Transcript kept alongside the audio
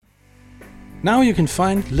Now you can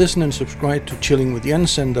find, listen and subscribe to Chilling with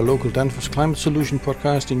Jens and the local Danfoss Climate Solution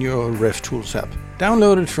podcast in your RevTools app.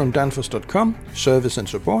 Download it from danfoss.com, service and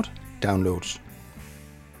support, downloads.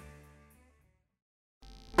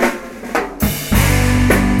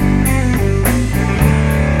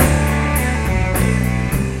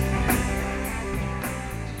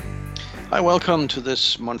 Hi, welcome to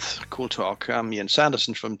this month's Cool Talk. I'm Jens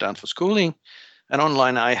Andersen from Danfoss Cooling, and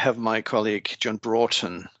online I have my colleague John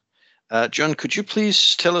Broughton. John, could you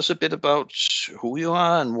please tell us a bit about who you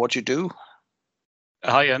are and what you do?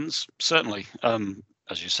 Hi, Jens. Certainly.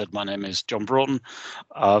 As you said, my name is John Broughton.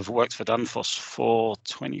 I've worked for Danfoss for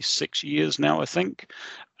 26 years now, I think,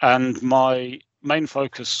 and my main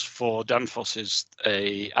focus for Danfoss is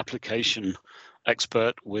a application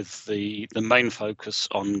expert with the main focus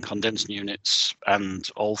on condensing units and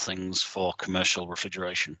all things for commercial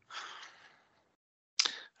refrigeration.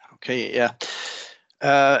 Okay, yeah.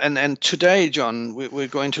 And today, John, we're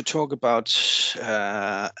going to talk about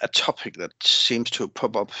a topic that seems to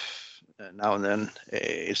pop up now and then.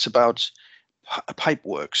 It's about pipe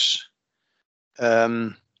works.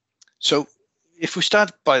 So if we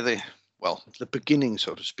start by the beginning,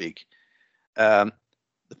 so to speak, the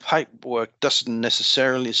pipe work doesn't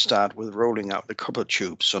necessarily start with rolling out the copper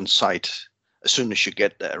tubes on site as soon as you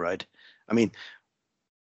get there, right? I mean,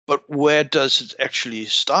 but where does it actually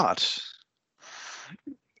start?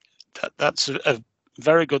 That's a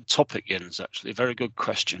very good topic, Jens, actually, a very good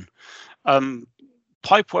question.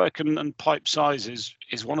 Pipe work and pipe size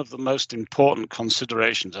is one of the most important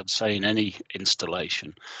considerations, I'd say, in any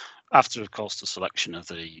installation. After, of course, the selection of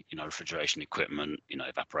the refrigeration equipment,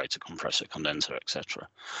 evaporator, compressor, condenser, etc.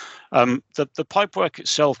 The pipework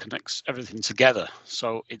itself connects everything together,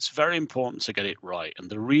 so it's very important to get it right. And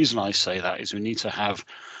the reason I say that is we need to have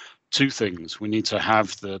two things. We need to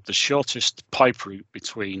have the shortest pipe route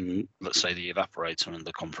between, let's say, the evaporator and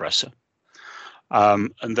the compressor,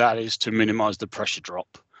 and that is to minimize the pressure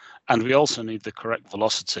drop. And we also need the correct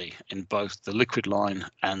velocity in both the liquid line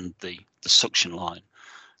and the suction line.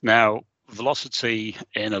 Now, velocity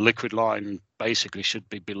in a liquid line basically should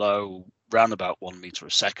be below round about 1 meter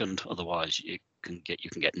a second. Otherwise, you can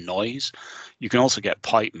get noise. You can also get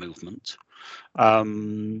pipe movement.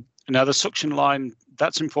 Now, the suction line,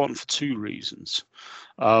 that's important for two reasons.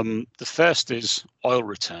 The first is oil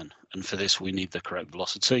return, and for this we need the correct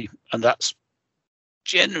velocity, and that's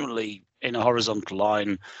generally in a horizontal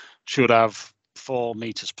line should have 4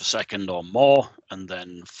 meters per second or more, and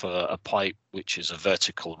then for a pipe which is a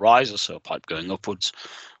vertical riser, so a pipe going upwards,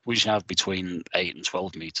 we should have between 8 and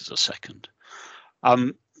 12 meters a second.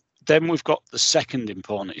 Then we've got the second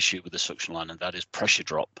important issue with the suction line, and that is pressure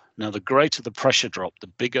drop. Now, the greater the pressure drop, the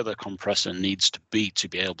bigger the compressor needs to be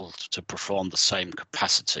able to perform the same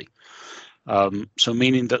capacity. So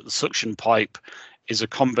meaning that the suction pipe is a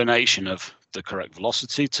combination of the correct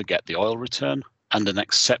velocity to get the oil return and an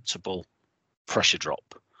acceptable pressure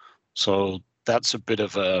drop. So that's a bit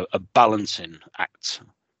of a balancing act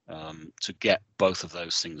to get both of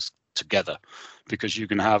those things together, because you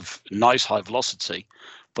can have nice high velocity,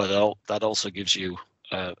 but that also gives you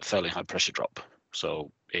a fairly high pressure drop. So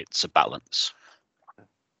it's a balance.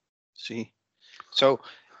 See, so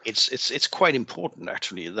it's quite important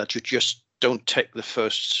actually that you just don't take the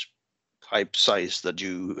first pipe size that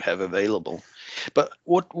you have available. But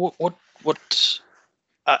what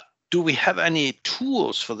do we have any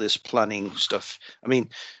tools for this planning stuff? I mean,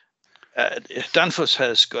 Danfoss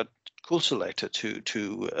has got CoolSelector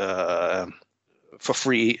for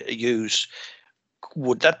free use.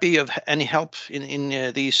 Would that be of any help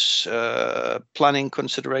in these planning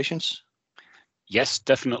considerations? Yes,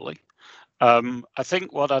 definitely. I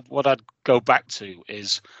think what I'd go back to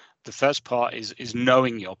is the first part is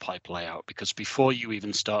knowing your pipe layout, because before you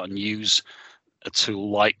even start and use a tool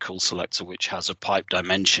like CoolSelector, which has a pipe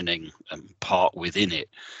dimensioning part within it,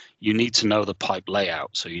 you need to know the pipe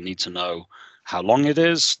layout. So you need to know how long it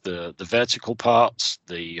is, the vertical parts,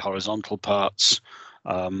 the horizontal parts,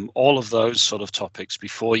 all of those sort of topics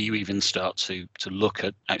before you even start to look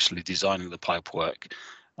at actually designing the pipe work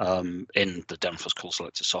in the Danfoss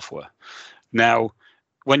CoolSelector software. Now,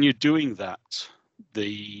 when you're doing that,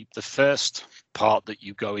 the first part that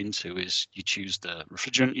you go into is you choose the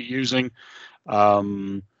refrigerant you're using,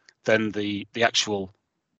 then the actual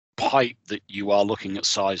pipe that you are looking at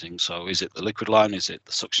sizing. So is it the liquid line? Is it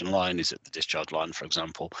the suction line? Is it the discharge line, for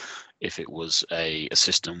example? If it was a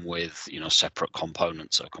system with separate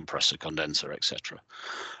components, so compressor, condenser, etc.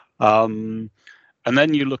 And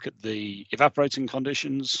then you look at the evaporating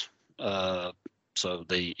conditions. So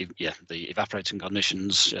the evaporating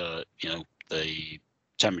conditions, the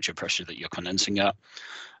temperature, pressure that you're condensing at.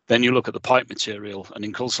 Then you look at the pipe material, and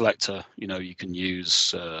in CoolSelector, you can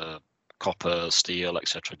use copper, steel,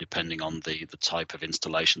 etc., depending on the type of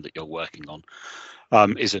installation that you're working on.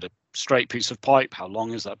 Is it a straight piece of pipe? How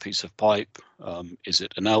long is that piece of pipe? Is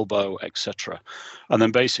it an elbow, etc.? And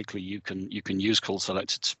then basically you can use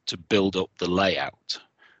CoolSelector to build up the layout.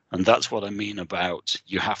 And that's what I mean about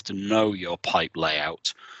you have to know your pipe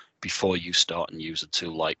layout before you start and use a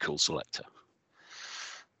tool like CoolSelector.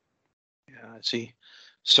 Yeah, I see.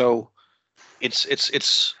 So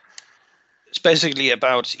it's basically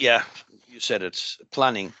about, yeah, you said it's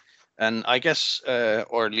planning, and I guess,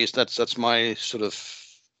 or at least that's my sort of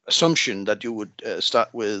assumption, that you would start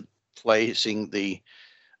with placing the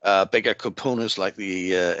bigger components like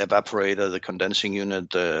the evaporator, the condensing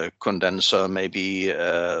unit, the condenser, maybe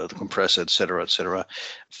the compressor, etc.,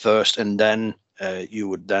 first, and then you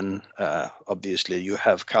would then obviously you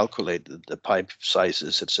have calculated the pipe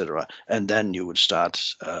sizes, etc., and then you would start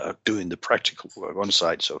doing the practical work on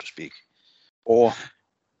site, so to speak. Or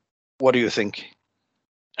what do you think?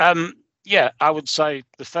 Yeah, I would say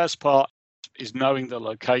the first part is knowing the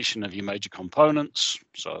location of your major components.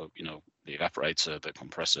 So, the evaporator, the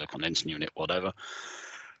compressor, condensing unit, whatever.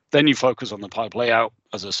 Then you focus on the pipe layout.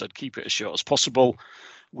 As I said, keep it as short as possible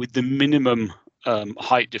with the minimum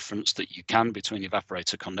height difference that you can between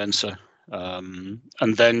evaporator, condenser.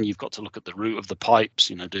 And then you've got to look at the route of the pipes.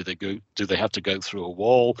 Do they have to go through a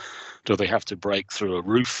wall? Do they have to break through a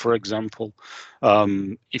roof, for example?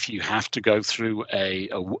 If you have to go through a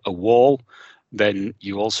wall, then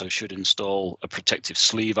you also should install a protective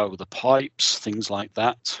sleeve over the pipes, things like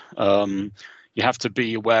that. You have to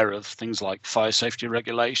be aware of things like fire safety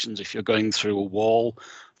regulations. If you're going through a wall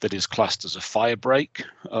that is classed as a fire break,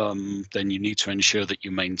 then you need to ensure that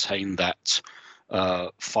you maintain that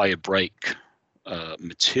fire break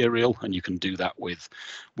material, and you can do that with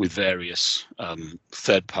various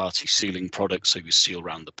third-party sealing products, so you seal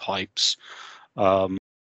around the pipes.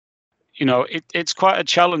 It's quite a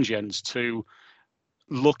challenge, Jens, to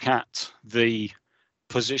look at the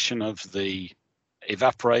position of the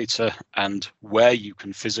evaporator and where you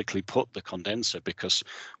can physically put the condenser, because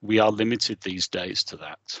we are limited these days to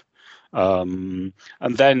that. And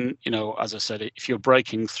then, as I said, if you're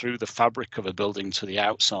breaking through the fabric of a building to the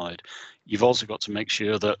outside, you've also got to make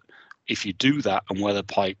sure that if you do that and where the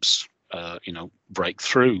pipes, break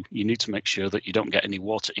through, you need to make sure that you don't get any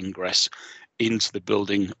water ingress into the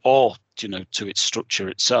building or, to its structure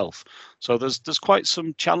itself. So there's quite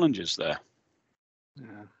some challenges there.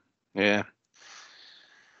 Yeah.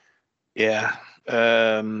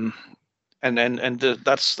 And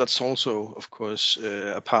that's also, of course,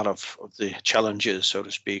 a part of the challenges, so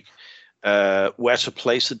to speak, where to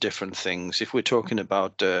place the different things. If we're talking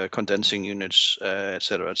about condensing units,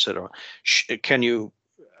 etc., can you?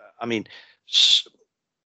 I mean,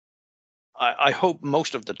 I hope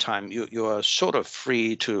most of the time you are sort of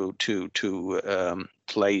free to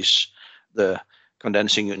place the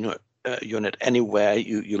condensing unit anywhere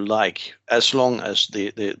you like, as long as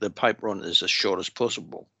the pipe run is as short as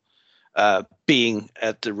possible. Being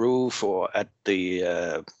at the roof or at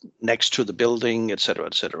the next to the building,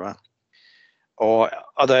 etc. Or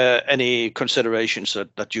are there any considerations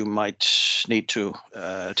that you might need to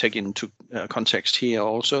take into context here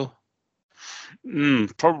also?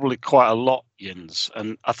 Probably quite a lot, Jens.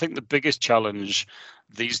 And I think the biggest challenge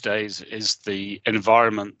these days is the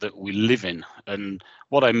environment that we live in. And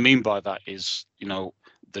what I mean by that is,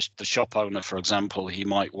 the shop owner, for example, he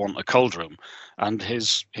might want a cold room, and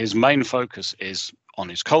his main focus is on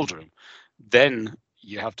his cold room. Then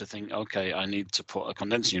you have to think, okay, I need to put a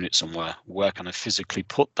condensing unit somewhere. Where can I physically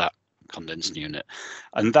put that condensing unit?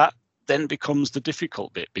 And that then becomes the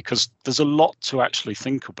difficult bit, because there's a lot to actually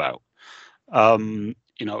think about.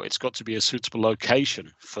 It's got to be a suitable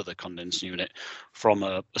location for the condensing unit from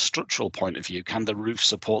a structural point of view. Can the roof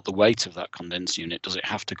support the weight of that condensing unit? Does it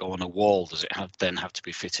have to go on a wall? Does it then have to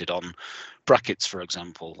be fitted on brackets, for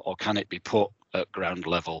example? Or can it be put at ground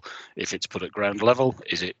level? If it's put at ground level,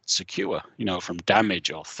 is it secure, from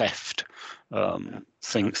damage or theft?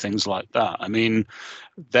 Things like that. I mean,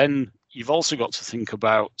 then you've also got to think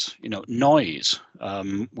about, noise.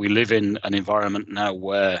 We live in an environment now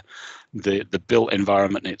where the built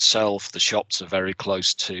environment itself, the shops are very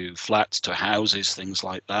close to flats, to houses, things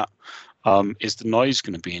like that. Is the noise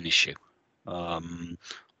going to be an issue?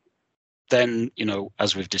 Then,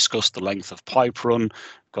 as we've discussed, the length of pipe run,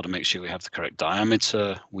 got to make sure we have the correct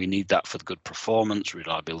diameter. We need that for the good performance,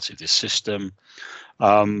 reliability of this system.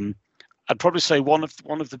 I'd probably say one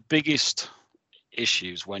of the biggest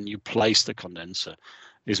issues when you place the condenser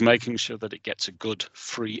is making sure that it gets a good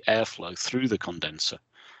free airflow through the condenser.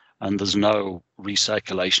 and there's no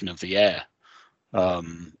recirculation of the air.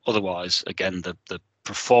 Otherwise, again, the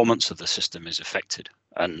performance of the system is affected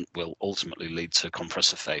and will ultimately lead to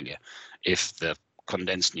compressor failure if the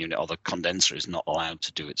condensing unit or the condenser is not allowed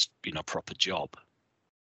to do its proper job.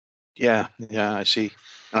 Yeah, I see.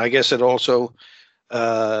 And I guess it also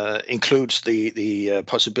includes the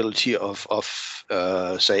possibility of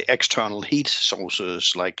say external heat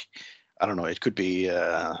sources, like, I don't know, it could be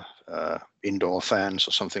indoor fans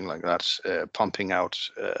or something like that, pumping out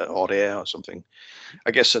hot air or something.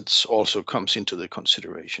 I guess that also comes into the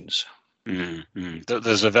considerations.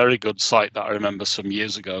 There's a very good site that I remember some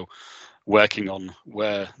years ago working on,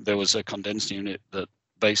 where there was a condensing unit that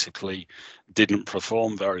basically didn't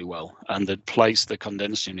perform very well, and they'd placed the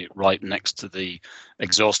condensing unit right next to the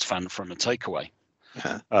exhaust fan from a takeaway.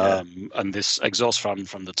 And this exhaust fan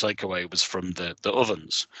from the takeaway was from the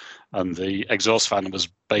ovens, and the exhaust fan was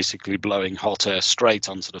basically blowing hot air straight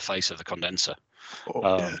onto the face of the condenser.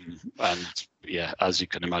 And yeah, as you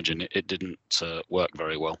can imagine, it didn't work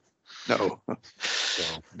very well. No.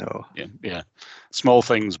 No. Yeah. Small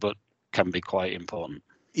things, but can be quite important.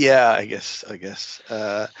 Yeah, I guess.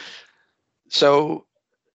 So,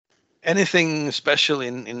 anything special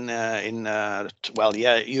well,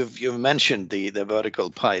 yeah, you've mentioned the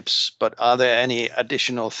vertical pipes, but are there any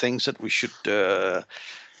additional things that we should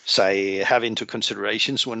say have into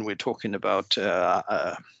considerations when we're talking about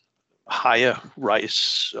higher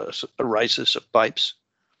rises of pipes?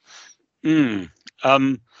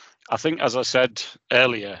 I think, as I said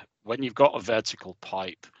earlier, when you've got a vertical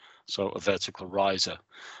pipe, so a vertical riser,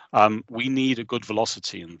 we need a good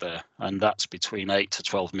velocity in there, and that's between 8 to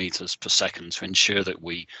 12 meters per second to ensure that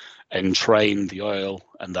we entrain the oil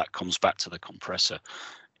and that comes back to the compressor.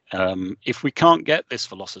 If we can't get this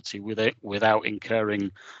velocity without incurring,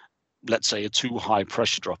 let's say, a too high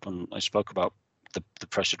pressure drop, and I spoke about the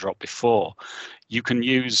pressure drop before, you can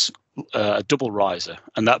use a double riser,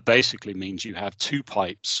 and that basically means you have two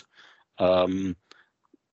pipes,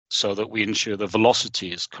 so that we ensure the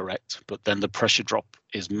velocity is correct, but then the pressure drop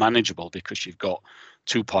is manageable because you've got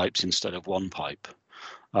two pipes instead of one pipe.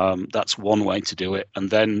 That's one way to do it. And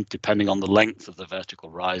then, depending on the length of the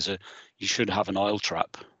vertical riser, you should have an oil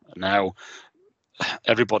trap. Now,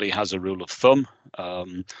 everybody has a rule of thumb.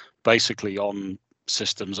 Basically, on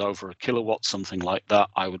systems over a kilowatt, something like that,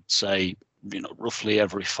 I would say, roughly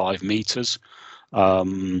every 5 meters.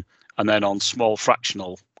 And then on small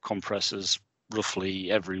fractional compressors, roughly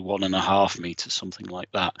every 1.5 meters, something like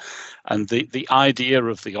that. And the idea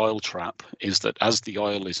of the oil trap is that as the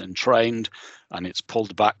oil is entrained and it's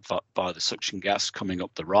pulled back by the suction gas coming up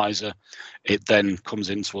the riser, it then comes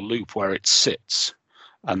into a loop where it sits.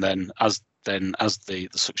 And then as the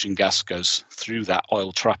suction gas goes through that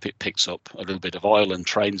oil trap, it picks up a little bit of oil and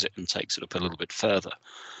trains it and takes it up a little bit further.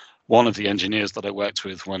 One of the engineers that I worked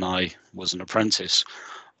with when I was an apprentice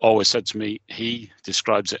always said to me, he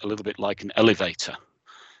describes it a little bit like an elevator,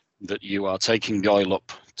 that you are taking the oil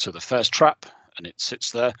up to the first trap and it sits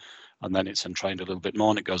there, and then it's entrained a little bit more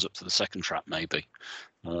and it goes up to the second trap maybe.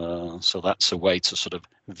 So that's a way to sort of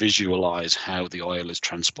visualize how the oil is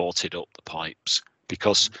transported up the pipes,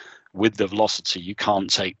 because with the velocity, you can't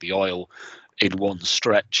take the oil in one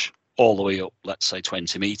stretch all the way up, let's say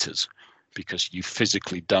 20 meters, because you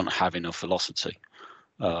physically don't have enough velocity.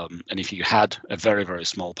 And if you had a very, very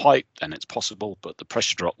small pipe, then it's possible, but the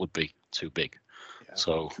pressure drop would be too big. Yeah.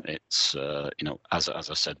 So it's, as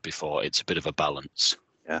I said before, it's a bit of a balance.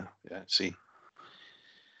 Yeah, I see.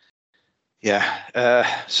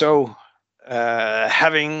 Yeah, so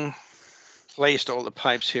having placed all the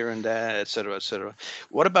pipes here and there, et cetera,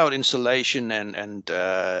 what about insulation and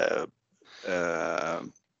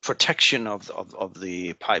protection of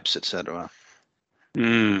the pipes, et cetera?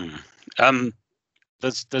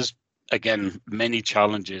 There's again many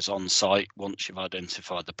challenges on site once you've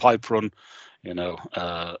identified the pipe run.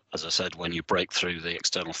 As I said, when you break through the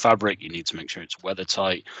external fabric, you need to make sure it's weather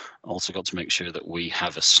tight. Also got to make sure that we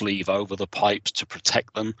have a sleeve over the pipes to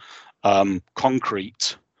protect them.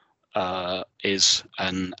 Concrete is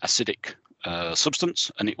an acidic substance,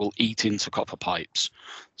 and it will eat into copper pipes.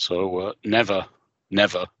 So never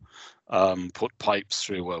put pipes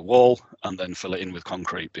through a wall and then fill it in with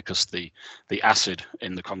concrete, because the acid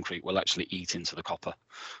in the concrete will actually eat into the copper.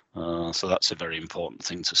 So that's a very important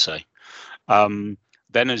thing to say. Then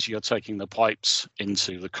as you're taking the pipes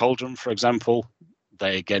into the cauldron, for example,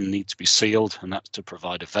 they again need to be sealed, and that's to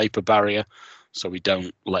provide a vapor barrier so we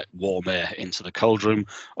don't let warm air into the cauldron.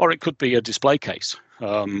 Or it could be a display case,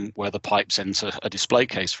 where the pipes enter a display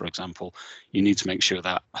case, for example. You need to make sure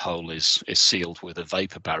that hole is sealed with a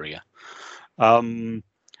vapor barrier.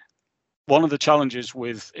 One of the challenges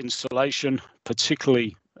with installation,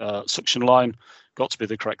 particularly suction line, got to be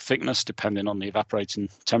the correct thickness depending on the evaporating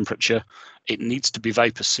temperature. It needs to be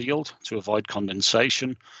vapor sealed to avoid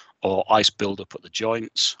condensation or ice buildup at the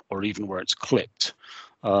joints or even where it's clipped.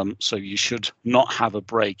 So you should not have a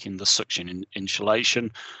break in the suction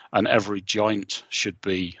insulation, and every joint should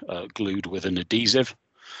be glued with an adhesive.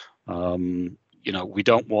 We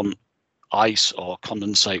don't want ice or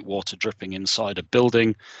condensate water dripping inside a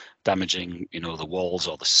building, damaging, the walls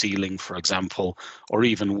or the ceiling, for example, or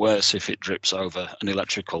even worse, if it drips over an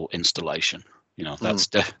electrical installation. That's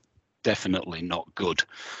definitely not good.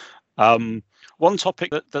 One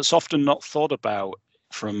topic that's often not thought about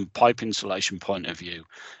from pipe insulation point of view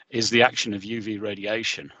is the action of UV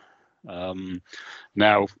radiation.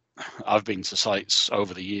 Now, I've been to sites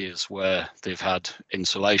over the years where they've had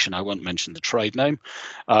insulation. I won't mention the trade name,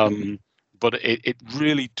 but it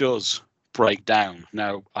really does break down.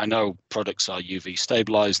 Now, I know products are UV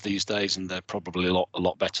stabilized these days, and they're probably a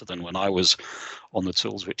lot better than when I was on the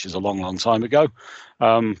tools, which is a long time ago.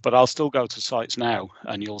 But I'll still go to sites now,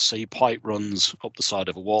 and you'll see pipe runs up the side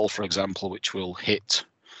of a wall, for example, which will hit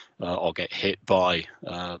or get hit by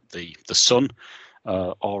the sun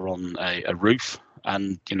or on a roof,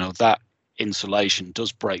 and that insulation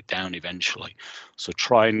does break down eventually. So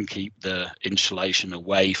try and keep the insulation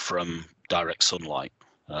away from direct sunlight.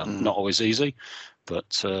 Not always easy,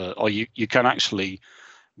 but or you can actually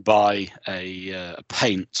buy a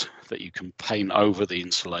paint that you can paint over the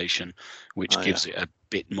insulation, which gives it a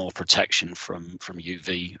bit more protection from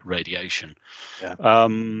UV radiation. Yeah.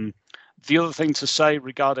 The other thing to say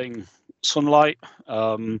regarding sunlight,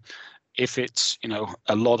 if it's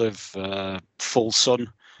a lot of full sun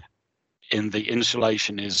in the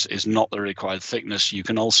insulation is not the required thickness, you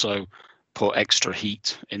can also put extra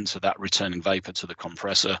heat into that returning vapor to the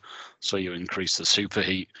compressor, so you increase the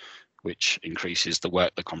superheat, which increases the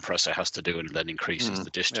work the compressor has to do and then increases the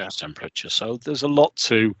discharge temperature. So there's a lot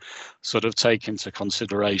to sort of take into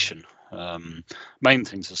consideration. Main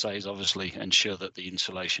thing to say is obviously ensure that the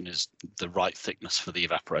insulation is the right thickness for the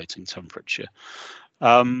evaporating temperature.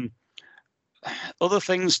 Other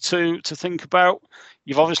things to think about,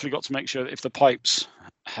 you've obviously got to make sure that if the pipes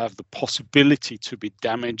have the possibility to be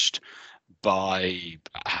damaged by,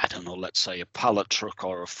 I don't know, let's say a pallet truck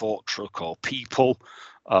or a fork truck or people,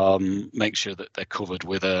 make sure that they're covered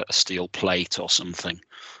with a steel plate or something.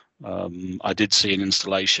 I did see an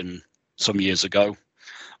installation some years ago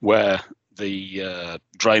where the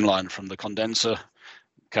drain line from the condenser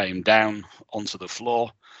came down onto the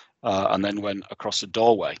floor and then went across a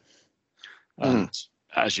doorway. And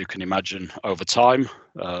as you can imagine, over time,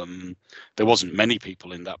 there wasn't many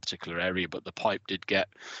people in that particular area, but the pipe did get,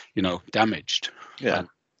 damaged. Yeah. And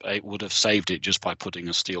it would have saved it just by putting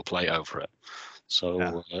a steel plate over it.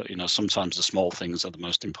 So, sometimes the small things are the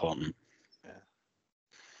most important.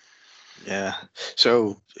 Yeah.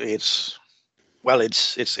 So it's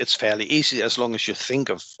fairly easy as long as you think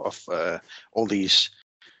of all these,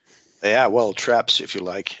 traps, if you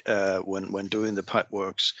like, when doing the pipe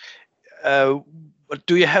works. But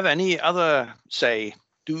do you have any other, say,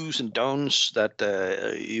 do's and don'ts that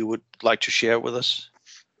you would like to share with us?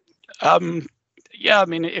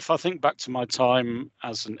 If I think back to my time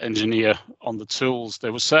as an engineer on the tools,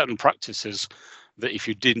 there were certain practices that if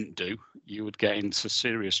you didn't do, you would get into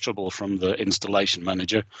serious trouble from the installation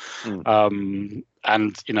manager. It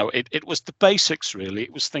was the basics, really.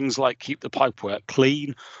 It was things like keep the pipework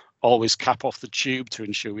clean, always cap off the tube to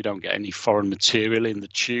ensure we don't get any foreign material in the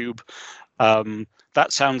tube.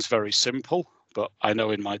 That sounds very simple, but I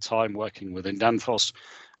know in my time working within Danfoss,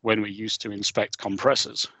 when we used to inspect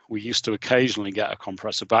compressors, we used to occasionally get a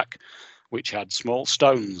compressor back which had small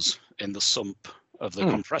stones in the sump of the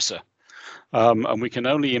compressor. And we can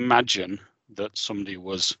only imagine that somebody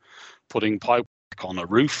was putting pipe on a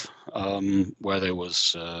roof where there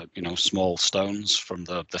was, small stones from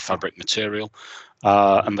the fabric material,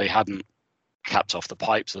 and they hadn't capped off the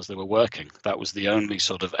pipes as they were working. That was the only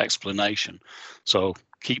sort of explanation. So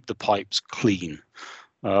keep the pipes clean.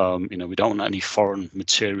 We don't want any foreign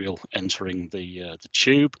material entering the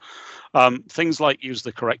tube. Things like use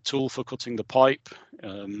the correct tool for cutting the pipe.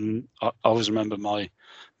 I always remember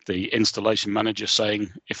the installation manager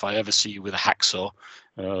saying, if I ever see you with a hacksaw,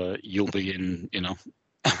 you'll be in,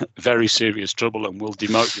 very serious trouble, and we'll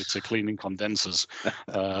demote you to cleaning condensers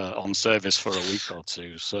on service for a week or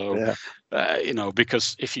two. So,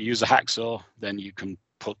 because if you use a hacksaw, then you can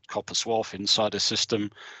put copper swarf inside a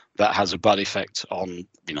system that has a bad effect on,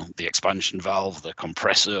 the expansion valve, the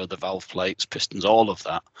compressor, the valve plates, pistons, all of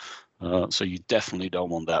that. So you definitely don't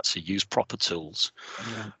want that. So use proper tools.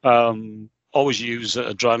 Always use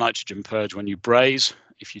a dry nitrogen purge when you braze.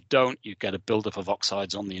 If you don't, you get a buildup of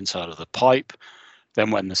oxides on the inside of the pipe.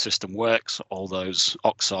 Then when the system works, all those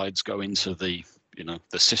oxides go into the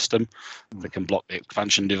system. They can block the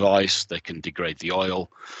expansion device, they can degrade the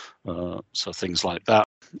oil, so things like that.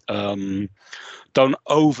 Don't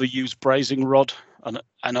overuse brazing rod. And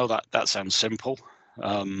I know that sounds simple,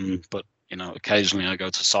 but occasionally I go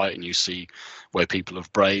to site and you see where people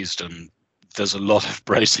have brazed, and there's a lot of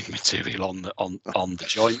brazing material on the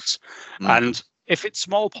joints. And if it's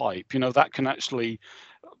small pipe, that can actually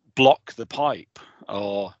block the pipe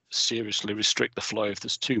or seriously restrict the flow if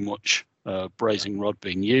there's too much brazing rod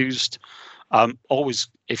being used. Always,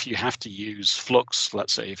 if you have to use flux,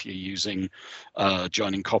 let's say if you're using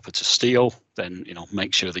joining copper to steel, then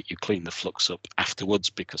make sure that you clean the flux up afterwards,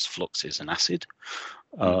 because flux is an acid.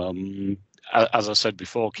 As I said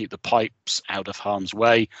before, keep the pipes out of harm's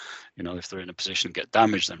way. If they're in a position to get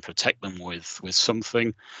damaged, then protect them with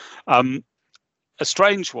something. A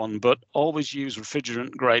strange one, but always use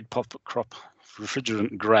refrigerant grade copper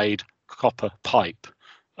pipe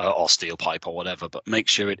or steel pipe or whatever, but make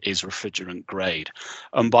sure it is refrigerant grade.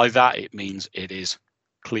 And by that, it means it is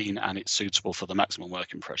clean and it's suitable for the maximum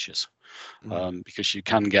working pressures. Because you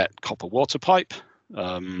can get copper water pipe,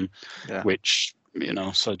 which,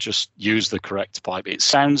 so just use the correct pipe. It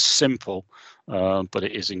sounds simple, but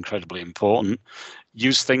it is incredibly important.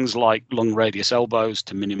 Use things like long radius elbows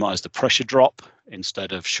to minimize the pressure drop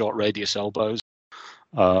instead of short radius elbows.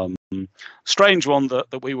 Strange one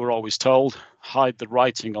that we were always told: hide the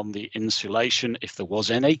writing on the insulation, if there was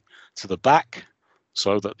any, to the back,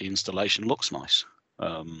 so that the installation looks nice.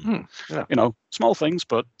 Small things,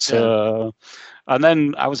 but and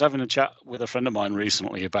then I was having a chat with a friend of mine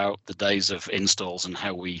recently about the days of installs and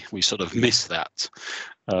how we sort of miss that,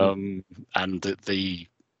 and the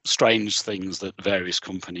strange things that various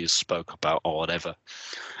companies spoke about or whatever.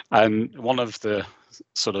 And one of the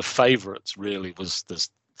sort of favorites really was, there's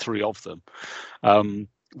three of them.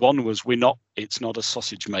 One was, it's not a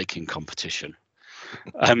sausage making competition.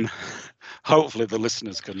 And hopefully the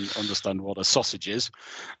listeners can understand what a sausage is.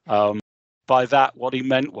 By that, what he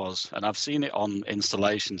meant was, and I've seen it on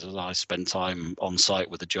installations as I spend time on site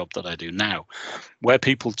with the job that I do now, where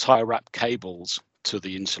people tie wrap cables to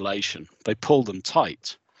the insulation, they pull them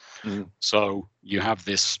tight. So you have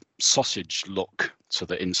this sausage look to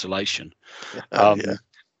the insulation.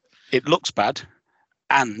 It looks bad,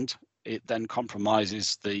 and it then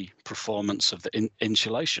compromises the performance of the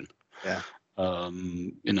insulation.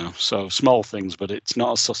 So small things, but it's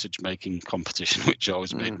not a sausage making competition, which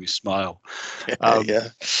always made me smile.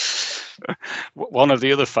 One of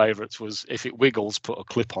the other favorites was, if it wiggles, put a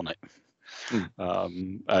clip on it.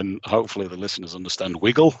 And hopefully the listeners understand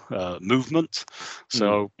wiggle, movement.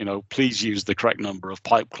 So, please use the correct number of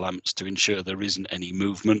pipe clamps to ensure there isn't any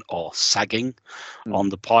movement or sagging on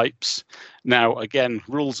the pipes. Now, again,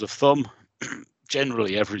 rules of thumb,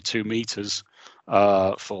 generally every 2 meters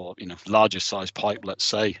for, larger size pipe, let's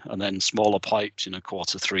say, and then smaller pipes,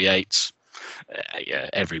 1/4, 3/8,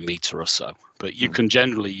 every meter or so. But you can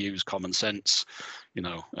generally use common sense.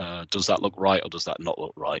 Does that look right or does that not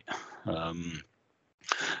look right? And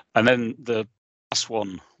then the last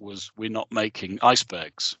one was, we're not making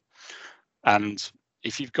icebergs. And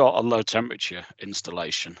if you've got a low temperature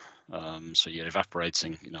installation, so you're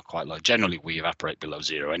evaporating, quite low. Generally, we evaporate below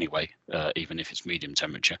zero anyway, even if it's medium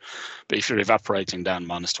temperature. But if you're evaporating down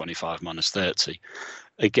 -25, -30,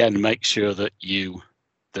 again, make sure that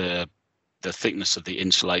the thickness of the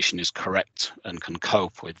insulation is correct and can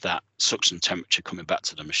cope with that suction temperature coming back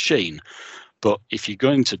to the machine. But if you're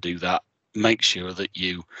going to do that, make sure that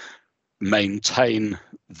you maintain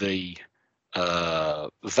the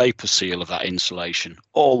vapor seal of that insulation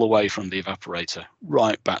all the way from the evaporator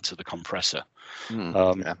right back to the compressor.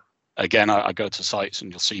 Again, I go to sites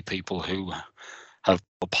and you'll see people who have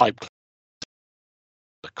a pipe,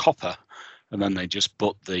 the copper, and then they just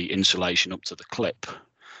butt the insulation up to the clip.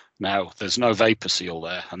 Now, there's no vapor seal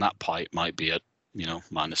there, and that pipe might be at,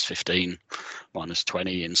 -15,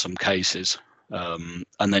 -20 in some cases. And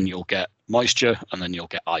then you'll get moisture, and then you'll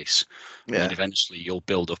get ice. And then eventually you'll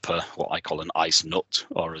build up what I call an ice nut,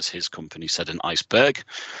 or as his company said, an iceberg.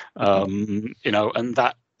 And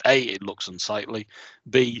that, A, it looks unsightly.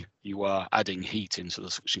 B, you are adding heat into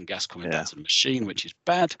the suction gas coming back to the machine, which is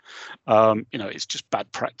bad. It's just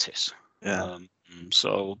bad practice.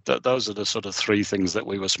 So those are the sort of three things that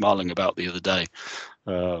we were smiling about the other day,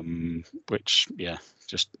 which,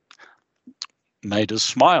 just made us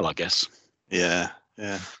smile, I guess.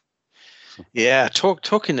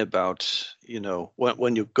 Talking about,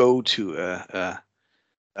 when you go to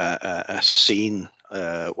a scene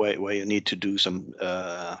where you need to do some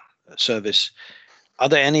service. Are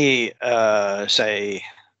there any, say,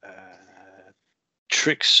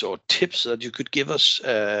 tricks or tips that you could give us?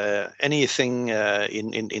 Anything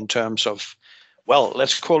in terms of, well,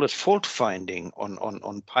 let's call it fault finding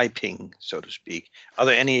on piping, so to speak. Are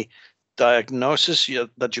there any diagnosis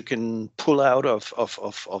that you can pull out of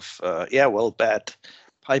bad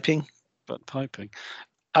piping? Bad piping.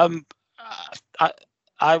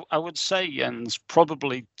 I would say, Jens,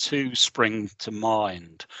 probably two spring to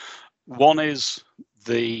mind. One is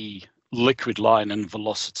the liquid line and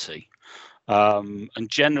velocity. And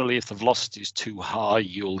generally, if the velocity is too high,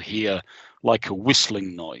 you'll hear like a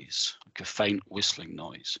whistling noise, like a faint whistling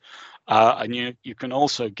noise. And you can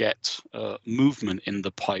also get movement in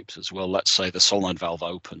the pipes as well. Let's say the solenoid valve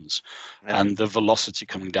opens and the velocity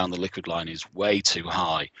coming down the liquid line is way too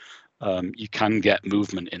high. You can get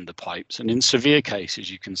movement in the pipes. And in severe cases,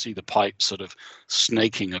 you can see the pipe sort of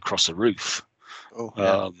snaking across a roof.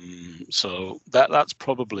 So that's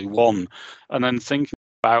probably one. And then thinking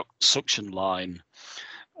about suction line,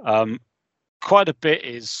 quite a bit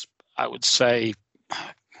is, I would say,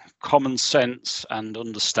 common sense and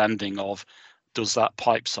understanding of, does that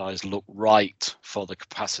pipe size look right for the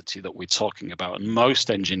capacity that we're talking about? And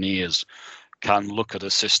most engineers can look at a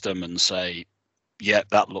system and say, yeah,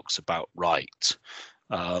 that looks about right.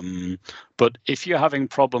 But if you're having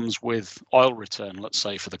problems with oil return, let's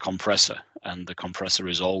say for the compressor, and the compressor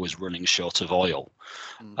is always running short of oil,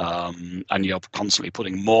 and you're constantly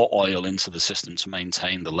putting more oil into the system to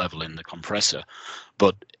maintain the level in the compressor,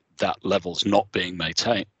 but that level's not being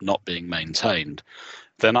maintained,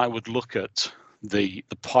 then I would look at the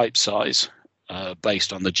pipe size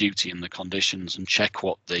based on the duty and the conditions and check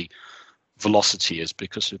what the velocity is,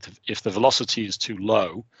 because if the velocity is too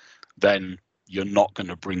low, then you're not going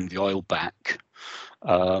to bring the oil back.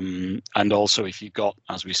 And also, if you've got,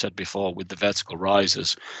 as we said before, with the vertical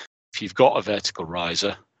risers, if you've got a vertical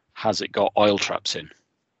riser, has it got oil traps in?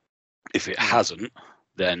 If it hasn't,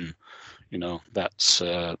 then that's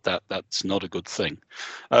not a good thing.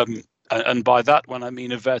 And by that, when I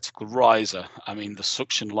mean a vertical riser, I mean the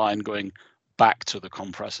suction line going back to the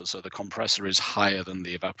compressor, so the compressor is higher than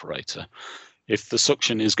the evaporator. If the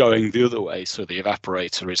suction is going the other way, so the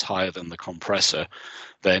evaporator is higher than the compressor,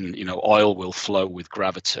 then oil will flow with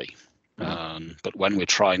gravity. But when we're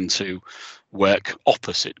trying to work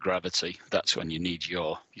opposite gravity, that's when you need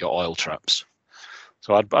your oil traps.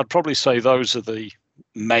 So I'd probably say those are the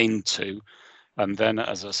main two. And then,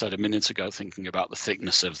 as I said a minute ago, thinking about the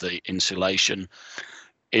thickness of the insulation,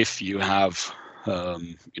 if you have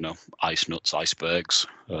ice nuts, icebergs,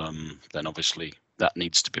 then obviously that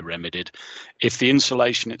needs to be remedied. If the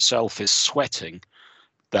insulation itself is sweating,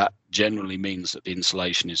 that generally means that the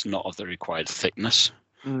insulation is not of the required thickness.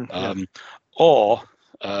 Or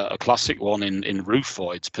a classic one in roof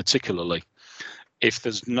voids particularly, if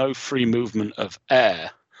there's no free movement of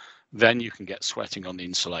air, then you can get sweating on the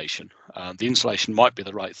insulation. The insulation might be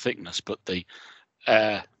the right thickness, but the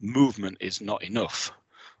air movement is not enough.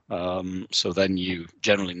 So then you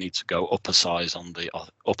generally need to go up a size on the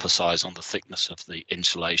thickness of the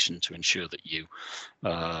insulation to ensure that you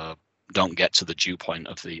don't get to the dew point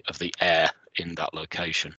of the air in that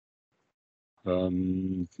location.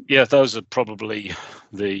 Those are probably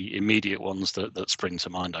the immediate ones that spring to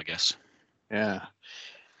mind, I guess.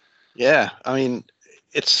 Yeah. I mean,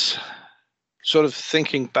 it's sort of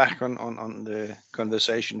thinking back on the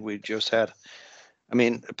conversation we just had. I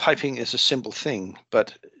mean, piping is a simple thing,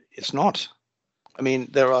 but it's not. I mean,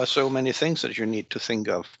 there are so many things that you need to think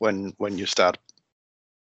of when you start.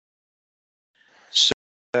 So,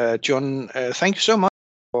 John, thank you so much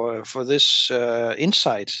for this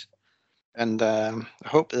insight, and I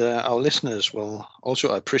hope our listeners will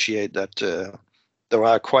also appreciate that there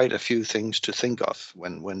are quite a few things to think of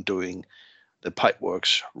when doing the pipe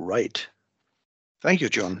works right. Thank you,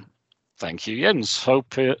 John. Thank you, Jens. Hope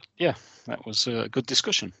that was a good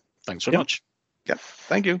discussion. Thanks very much. Yeah,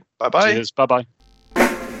 thank you. Bye-bye. Cheers. Bye-bye.